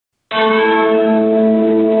I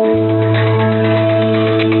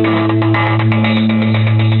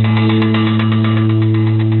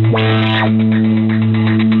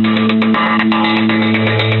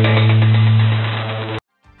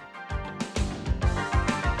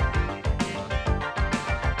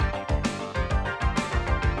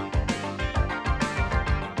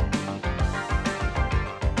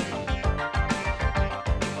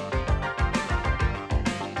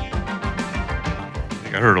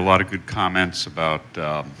heard a lot of good comments about,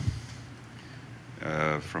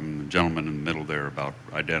 from the gentleman in the middle there, about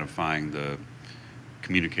identifying the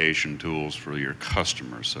communication tools for your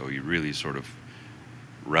customers. So you really sort of,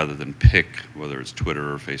 rather than pick whether it's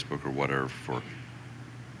Twitter or Facebook or whatever,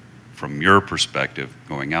 from your perspective,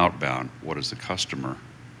 going outbound, what is the customer?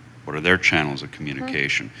 What are their channels of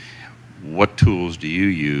communication? Mm-hmm. What tools do you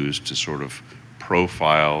use to sort of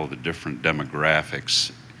profile the different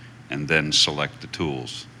demographics and then select the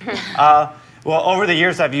tools? Well, over the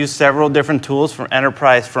years, I've used several different tools from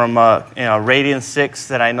enterprise, from Radian 6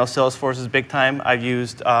 that I know Salesforce is big time. I've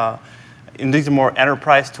used, and these are more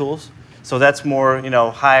enterprise tools. So that's more,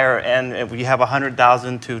 higher end. If you have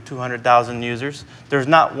 100,000 to 200,000 users, there's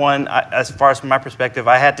not one. As far as from my perspective,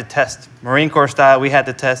 I had to test Marine Corps style. We had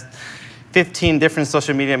to test 15 different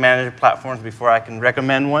social media manager platforms before I can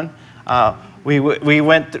recommend one. We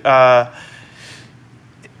went.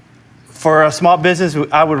 For a small business,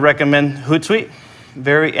 I would recommend Hootsuite.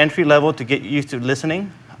 Very entry level to get used to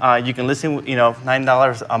listening. You can listen,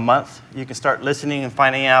 $9 a month. You can start listening and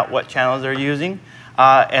finding out what channels they're using.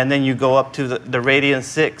 And then you go up to the Radian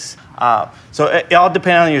 6. So it all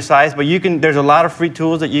depends on your size, but there's a lot of free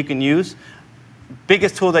tools that you can use.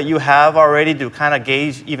 Biggest tool that you have already to kind of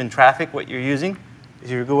gauge even traffic, what you're using,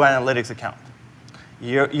 is your Google Analytics account.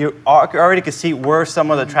 You already can see where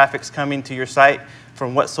some of the traffic's coming to your site,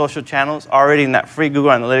 from what social channels, already in that free Google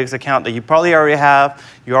Analytics account that you probably already have.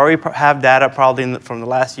 You already have data probably from the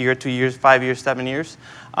last year, 2 years, 5 years, 7 years.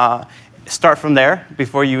 Start from there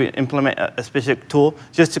before you implement a specific tool,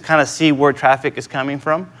 just to kind of see where traffic is coming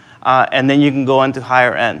from. And then you can go into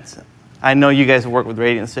higher ends. I know you guys work with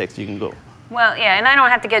Radian 6. You can go. Well, yeah, and I don't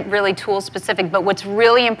have to get really tool specific, but what's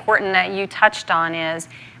really important that you touched on is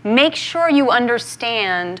make sure you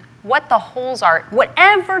understand what the holes are.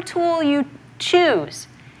 Whatever tool you choose,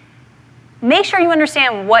 make sure you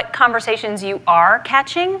understand what conversations you are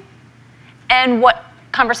catching and what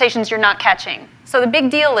conversations you're not catching. So the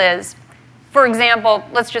big deal is, for example,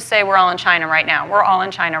 let's just say we're all in China right now. We're all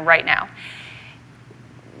in China right now.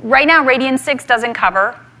 Right now, Radian 6 doesn't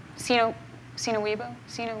cover Sino Weibo?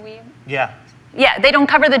 Yeah. Yeah, they don't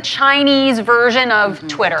cover the Chinese version of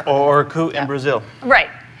Twitter. Or Orkut in Brazil.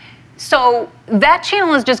 Right. So that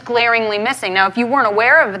channel is just glaringly missing. Now, if you weren't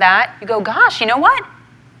aware of that, you go, gosh, you know what?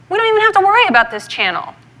 We don't even have to worry about this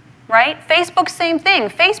channel, right? Facebook, same thing.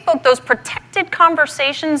 Facebook, those protected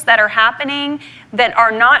conversations that are happening that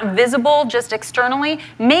are not visible just externally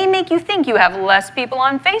may make you think you have less people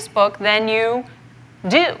on Facebook than you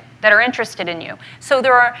do that are interested in you. So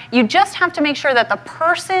you just have to make sure that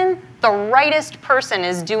the rightest person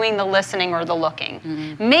is doing the listening or the looking.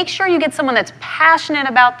 Mm-hmm. Make sure you get someone that's passionate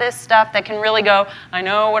about this stuff, that can really go, I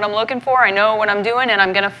know what I'm looking for, I know what I'm doing, and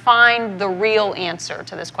I'm gonna find the real answer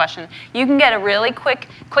to this question. You can get a really quick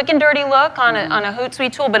and dirty look on a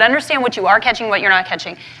Hootsuite tool, but understand what you are catching, what you're not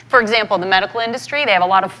catching. For example, the medical industry, they have a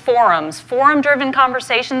lot of forums. Forum-driven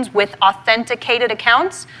conversations with authenticated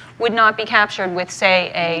accounts would not be captured with,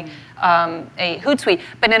 say, a Hootsuite.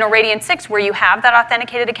 But in a Radian 6, where you have that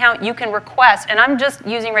authenticated account, you can request, and I'm just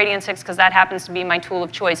using Radian 6 because that happens to be my tool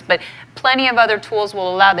of choice, but plenty of other tools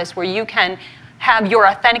will allow this, where you can have your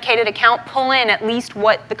authenticated account pull in at least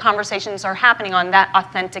what the conversations are happening on that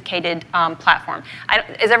authenticated platform.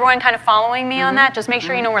 Is everyone kind of following me on that? Just make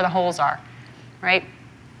sure you know where the holes are, right?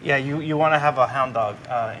 Yeah, you want to have a hound dog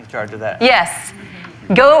in charge of that. Yes.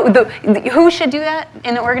 Who should do that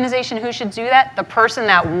in the organization? Who should do that? The person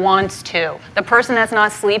that wants to. The person that's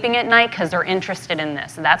not sleeping at night because they're interested in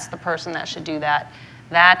this. That's the person that should do that.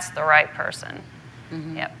 That's the right person.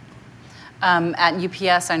 Mm-hmm. Yep. At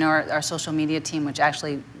UPS, I know our social media team, which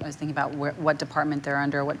actually I was thinking about what department they're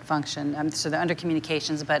under, what function. So they're under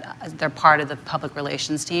communications, but they're part of the public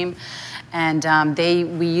relations team. And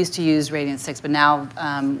we used to use Radian 6, but now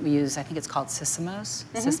we use, I think it's called Sysmos.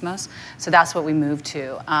 Mm-hmm. Sysmos. So that's what we moved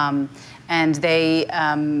to. And they,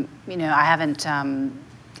 I haven't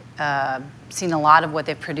seen a lot of what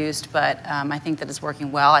they've produced, but I think that it's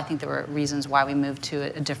working well. I think there were reasons why we moved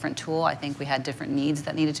to a different tool. I think we had different needs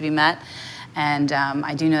that needed to be met. And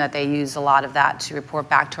I do know that they use a lot of that to report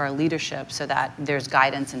back to our leadership so that there's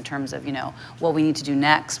guidance in terms of, what we need to do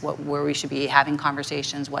next, where we should be having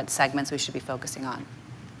conversations, what segments we should be focusing on.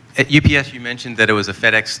 At UPS, you mentioned that it was a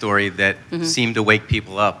FedEx story that seemed to wake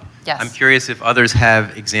people up. Yes. I'm curious if others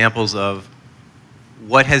have examples of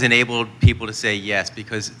what has enabled people to say yes,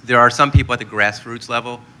 because there are some people at the grassroots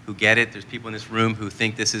level who get it. There's people in this room who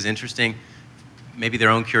think this is interesting, maybe their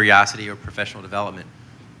own curiosity or professional development.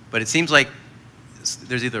 But it seems like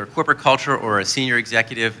there's either a corporate culture or a senior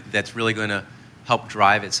executive that's really going to help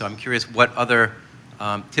drive it. So I'm curious what other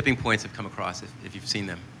tipping points have come across, if you've seen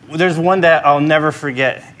them. There's one that I'll never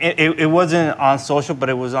forget. It wasn't on social, but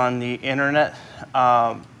it was on the internet.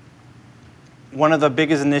 One of the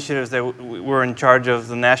biggest initiatives that we were in charge of,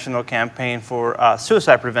 the national campaign for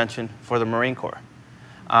suicide prevention for the Marine Corps.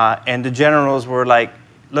 And the generals were like,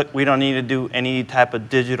 look, we don't need to do any type of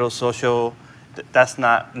digital social. That's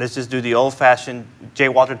not, let's just do the old-fashioned. J.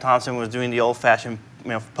 Walter Thompson was doing the old-fashioned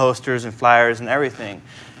posters and flyers and everything.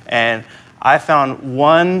 And I found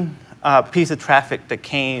one piece of traffic that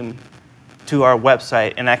came to our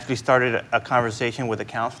website and actually started a conversation with a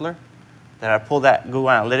counselor. That I pulled that Google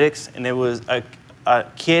Analytics, and it was a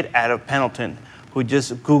kid out of Pendleton who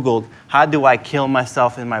just Googled, how do I kill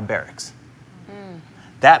myself in my barracks?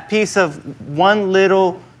 That piece of one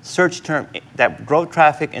little search term that drove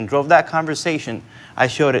traffic and drove that conversation, I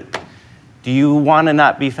showed it. Do you want to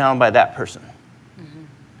not be found by that person?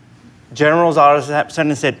 Generals all of a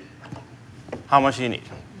sudden said, how much do you need?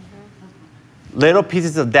 Little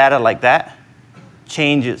pieces of data like that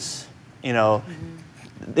changes,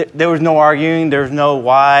 There was no arguing. There was no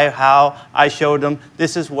why, how. I showed them,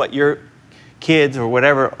 this is what your kids or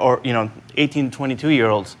whatever, or 18,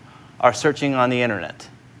 22-year-olds are searching on the internet.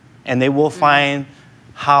 And they will find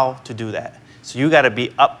how to do that. So you got to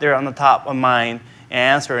be up there on the top of mind and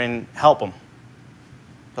answer and help them.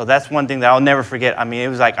 So that's one thing that I'll never forget. I mean, it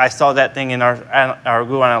was like I saw that thing in our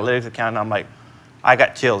Google Analytics account, and I'm like, I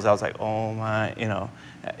got chills. I was like, oh my,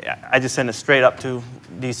 I just sent it straight up to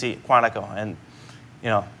DC, Quantico, and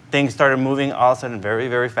things started moving all of a sudden very,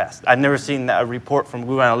 very fast. I've never seen a report from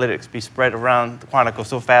Google Analytics be spread around Quantico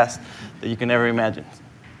so fast that you can never imagine.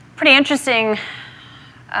 Pretty interesting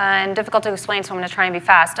and difficult to explain, so I'm going to try and be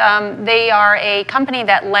fast. They are a company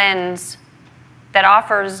that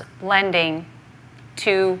offers lending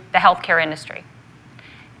to the healthcare industry.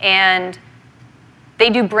 And they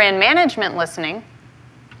do brand management listening,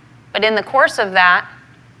 but in the course of that,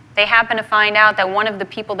 they happen to find out that one of the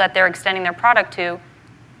people that they're extending their product to,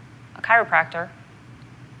 a chiropractor,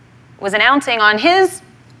 was announcing on his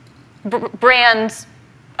brand's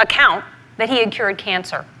account that he had cured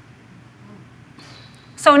cancer.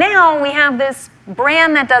 So now we have this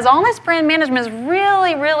brand that does all this brand management, is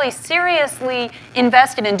really, really seriously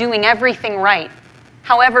invested in doing everything right.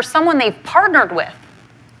 However, someone they've partnered with,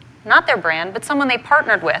 not their brand, but someone they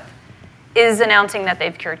partnered with, is announcing that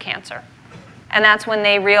they've cured cancer. And that's when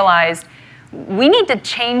they realized, we need to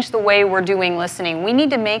change the way we're doing listening. We need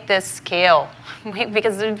to make this scale.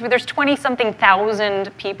 Because there's 20-something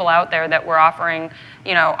thousand people out there that we're offering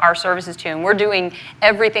our services to, and we're doing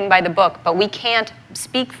everything by the book, but we can't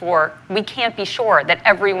be sure that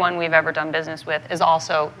everyone we've ever done business with is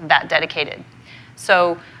also that dedicated.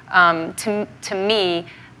 So to me,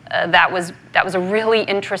 that was a really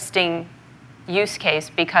interesting use case,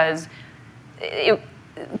 because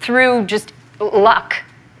through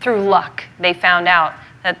luck, they found out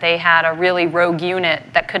that they had a really rogue unit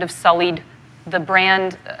that could have sullied the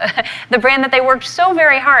brand that they worked so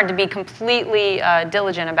very hard to be completely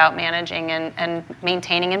diligent about managing and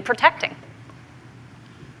maintaining and protecting.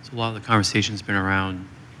 So a lot of the conversation's been around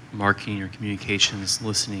marketing or communications,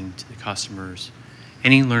 listening to the customers.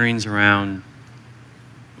 Any learnings around,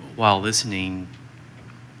 while listening,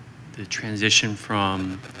 the transition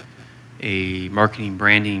from a marketing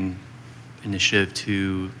branding initiative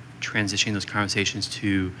to transitioning those conversations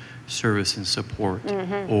to service and support,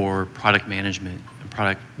 or product management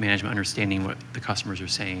understanding what the customers are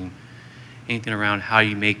saying? Anything around how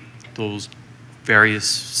you make those various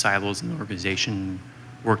silos in the organization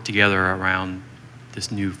work together around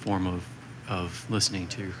this new form of listening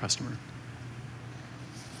to your customer?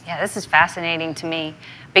 Yeah, this is fascinating to me,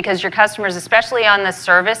 because your customers, especially on the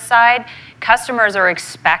service side, customers are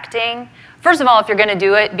expecting, first of all, if you're going to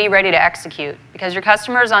do it, be ready to execute, because your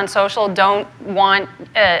customers on social don't want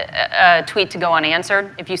a tweet to go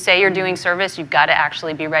unanswered. If you say you're doing service, you've got to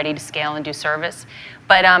actually be ready to scale and do service.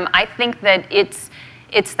 But I think that it's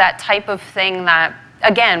that type of thing that,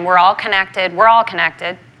 again, we're all connected.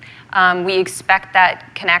 We expect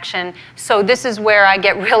that connection. So this is where I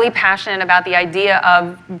get really passionate about the idea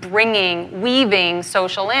of weaving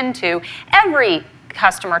social into every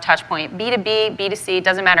customer touch point, B2B, B2C,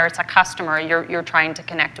 doesn't matter. It's a customer you're trying to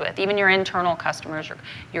connect with, even your internal customers, or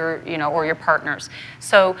your partners.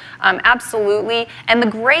 So absolutely. And the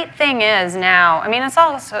great thing is now, I mean, it's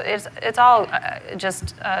all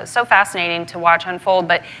just so fascinating to watch unfold.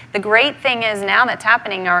 But the great thing is now that's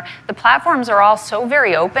happening are the platforms are all so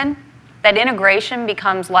very open that integration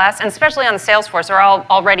becomes less, and especially on the Salesforce, they're all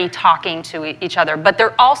already talking to each other. But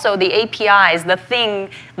they're also the APIs,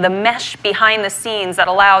 the mesh behind the scenes that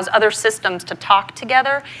allows other systems to talk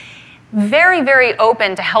together. Very, very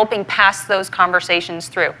open to helping pass those conversations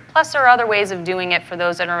through. Plus, there are other ways of doing it for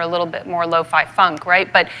those that are a little bit more lo-fi funk,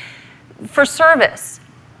 right? But for service,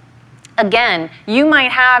 again, you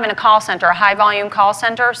might have in a call center, a high-volume call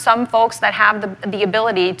center, some folks that have the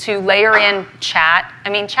ability to layer in chat. I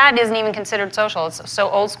mean, chat isn't even considered social. It's so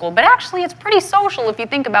old school. But actually, it's pretty social if you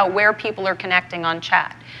think about where people are connecting on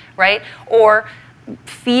chat, right? Or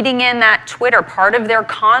feeding in that Twitter. Part of their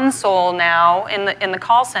console now in the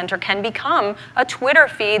call center can become a Twitter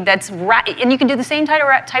feed and you can do the same type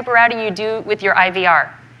of routing you do with your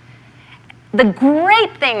IVR. The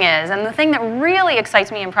great thing is, and the thing that really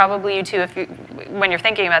excites me, and probably you too when you're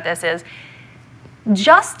thinking about this, is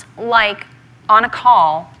just like on a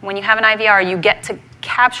call, when you have an IVR, you get to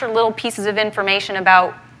capture little pieces of information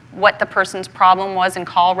about what the person's problem was in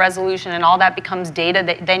call resolution, and all that becomes data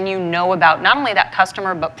that then you know about not only that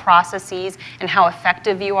customer, but processes and how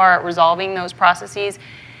effective you are at resolving those processes.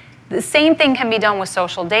 The same thing can be done with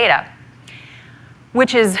social data,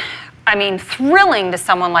 which is, I mean, thrilling to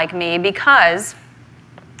someone like me because,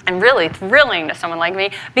 and really thrilling to someone like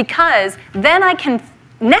me, because then I can,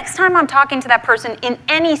 next time I'm talking to that person in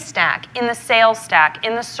any stack, in the sales stack,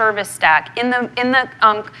 in the service stack, in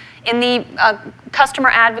the customer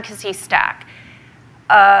advocacy stack,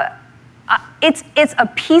 it's a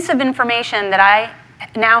piece of information that I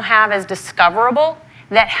now have as discoverable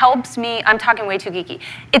that helps me. I'm talking way too geeky.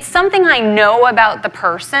 It's something I know about the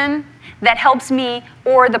person that helps me,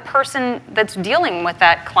 or the person that's dealing with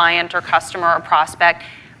that client or customer or prospect,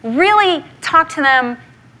 really talk to them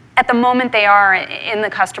at the moment they are in the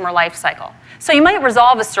customer life cycle. So you might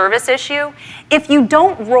resolve a service issue. If you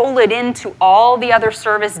don't roll it into all the other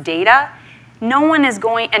service data, no one is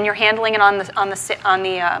going, and you're handling it on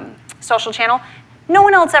the social channel, no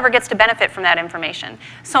one else ever gets to benefit from that information.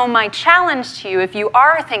 So my challenge to you, if you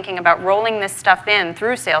are thinking about rolling this stuff in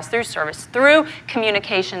through sales, through service, through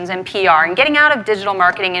communications and PR, and getting out of digital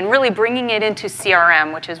marketing and really bringing it into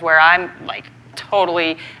CRM, which is where I'm like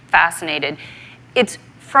totally fascinated, it's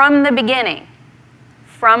from the beginning,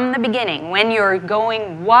 when you're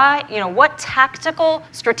going, what tactical,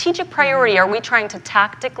 strategic priority are we trying to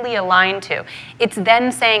tactically align to? It's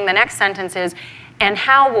then saying the next sentence is, and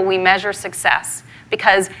how will we measure success?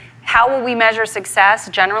 Because how will we measure success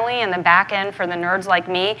generally in the back end for the nerds like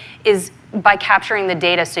me is by capturing the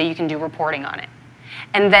data so you can do reporting on it.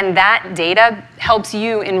 And then that data helps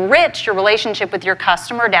you enrich your relationship with your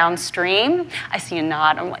customer downstream. I see a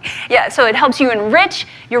nod. I'm like, yeah, so it helps you enrich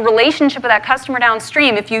your relationship with that customer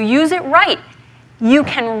downstream. If you use it right, you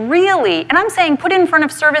can really, and I'm saying put it in front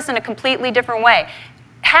of service in a completely different way.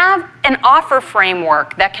 Have an offer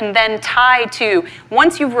framework that can then tie to,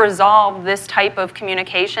 once you've resolved this type of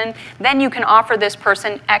communication, then you can offer this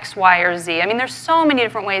person X, Y, or Z. I mean, there's so many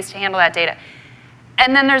different ways to handle that data.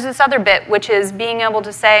 And then there's this other bit, which is being able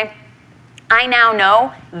to say, I now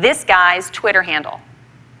know this guy's Twitter handle.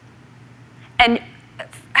 And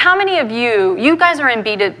how many of you guys are in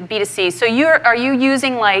B2C, so are you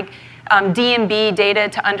using like D&B data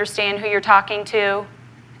to understand who you're talking to?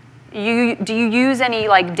 Do you use any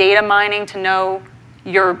like data mining to know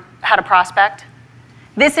how to prospect?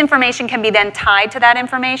 This information can be then tied to that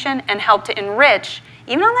information and help to enrich,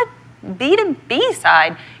 even on the B2B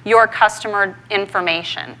side, your customer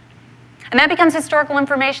information. And that becomes historical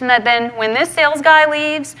information that then when this sales guy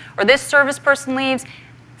leaves or this service person leaves,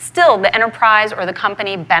 still the enterprise or the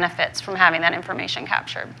company benefits from having that information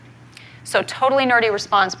captured. So totally nerdy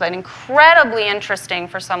response, but incredibly interesting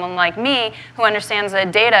for someone like me who understands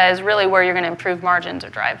that data is really where you're going to improve margins or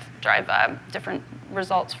drive different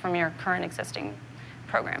results from your current existing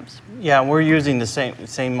programs. Yeah, we're using the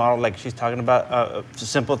same model like she's talking about. It's a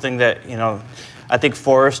simple thing that, I think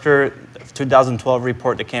Forrester 2012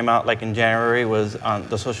 report that came out like in January was on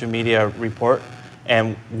the social media report.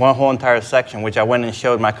 And one whole entire section, which I went and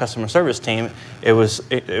showed my customer service team, it was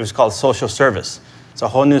called social service. It's a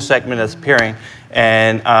whole new segment that's appearing,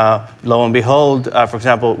 and lo and behold, for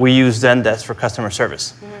example, we use Zendesk for customer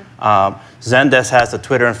service. Zendesk has the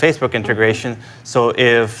Twitter and Facebook integration, so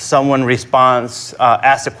if someone responds,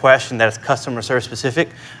 asks a question that is customer service specific,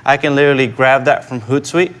 I can literally grab that from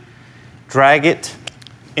Hootsuite, drag it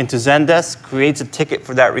into Zendesk, creates a ticket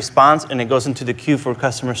for that response, and it goes into the queue for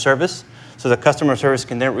customer service. So the customer service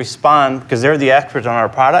can then respond, because they're the experts on our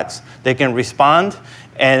products, they can respond,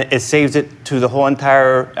 and it saves it to the whole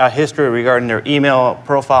entire history regarding their email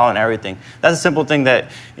profile and everything. That's a simple thing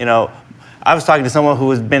that, I was talking to someone who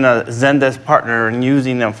has been a Zendesk partner and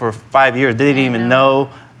using them for 5 years. They didn't even know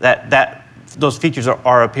that those features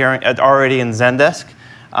are appearing already in Zendesk,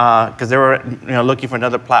 because they were looking for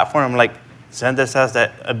another platform. I'm like, Zendesk has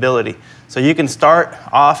that ability. So you can start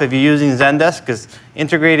off if you're using Zendesk, because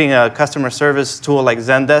integrating a customer service tool like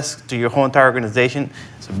Zendesk to your whole entire organization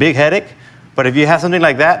is a big headache. But if you have something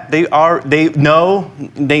like that, they know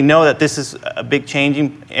that this is a big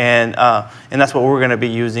changing, and that's what we're going to be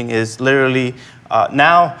using. Is literally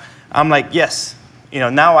now I'm like, yes,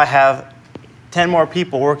 now I have 10 more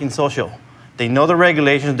people working social. They know the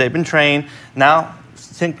regulations. They've been trained. Now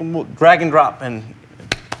drag and drop and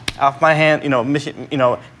off my hand, mission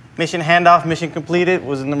handoff, mission completed,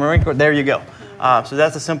 was in the Marine Corps. There you go. So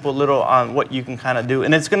that's a simple little on what you can kind of do,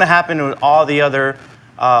 and it's going to happen with all the other.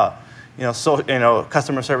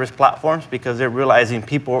 Customer service platforms, because they're realizing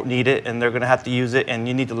people need it and they're going to have to use it, and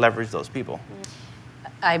you need to leverage those people.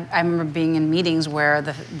 I remember being in meetings where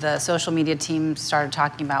the social media team started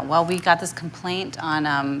talking about, well, we got this complaint on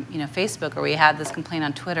Facebook, or we had this complaint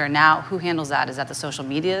on Twitter. Now, who handles that? Is that the social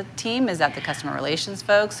media team? Is that the customer relations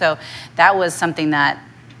folks? So that was something that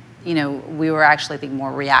we were actually, I think,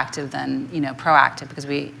 more reactive than, proactive, because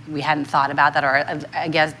we hadn't thought about that, or I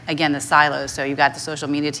guess, again, the silos. So you've got the social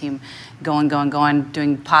media team going,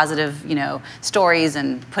 doing positive, stories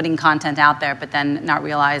and putting content out there, but then not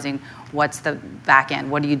realizing what's the back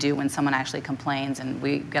end. What do you do when someone actually complains? And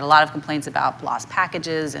we get a lot of complaints about lost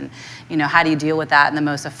packages, and, how do you deal with that in the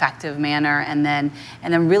most effective manner, and then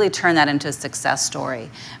really turn that into a success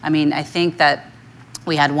story. I mean, I think that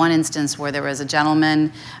we had one instance where there was a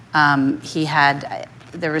gentleman, he had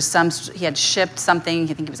shipped something. I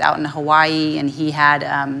think he was out in Hawaii, and he had,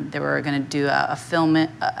 they were going to do a film. He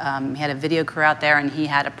had a video crew out there, and he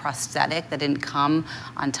had a prosthetic that didn't come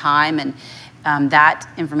on time, and that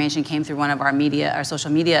information came through one of our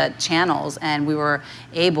social media channels, and we were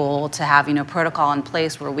able to have protocol in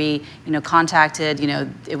place where we contacted,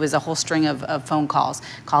 it was a whole string of phone calls.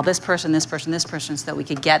 Call this person, this person, this person, so that we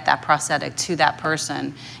could get that prosthetic to that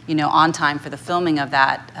person, on time for the filming of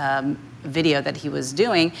that video that he was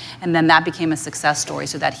doing, and then that became a success story,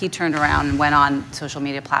 so that he turned around and went on social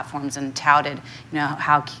media platforms and touted,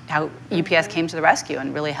 how UPS came to the rescue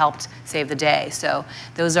and really helped save the day. So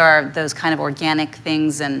those are those kind of organic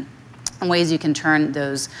things and ways you can turn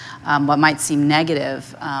those what might seem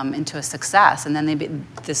negative into a success, and then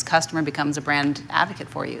this customer becomes a brand advocate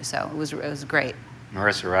for you. So it was great.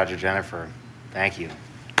 Marissa, Roger, Jennifer, thank you.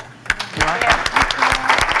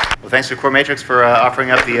 Well, thanks to CoreMatrix for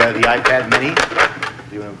offering up the iPad Mini.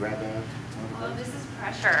 Do you want to grab that? Oh, this is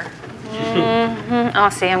pressure. Oh,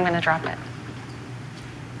 see, I'm going to drop it.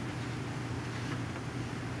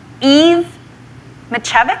 Eve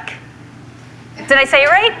Macevic? Did I say it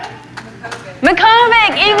right?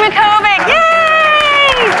 Makovic. Eve Makovic.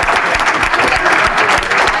 Yay!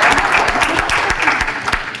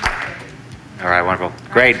 All right, wonderful.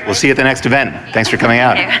 Great. We'll see you at the next event. Thanks for coming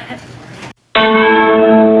out.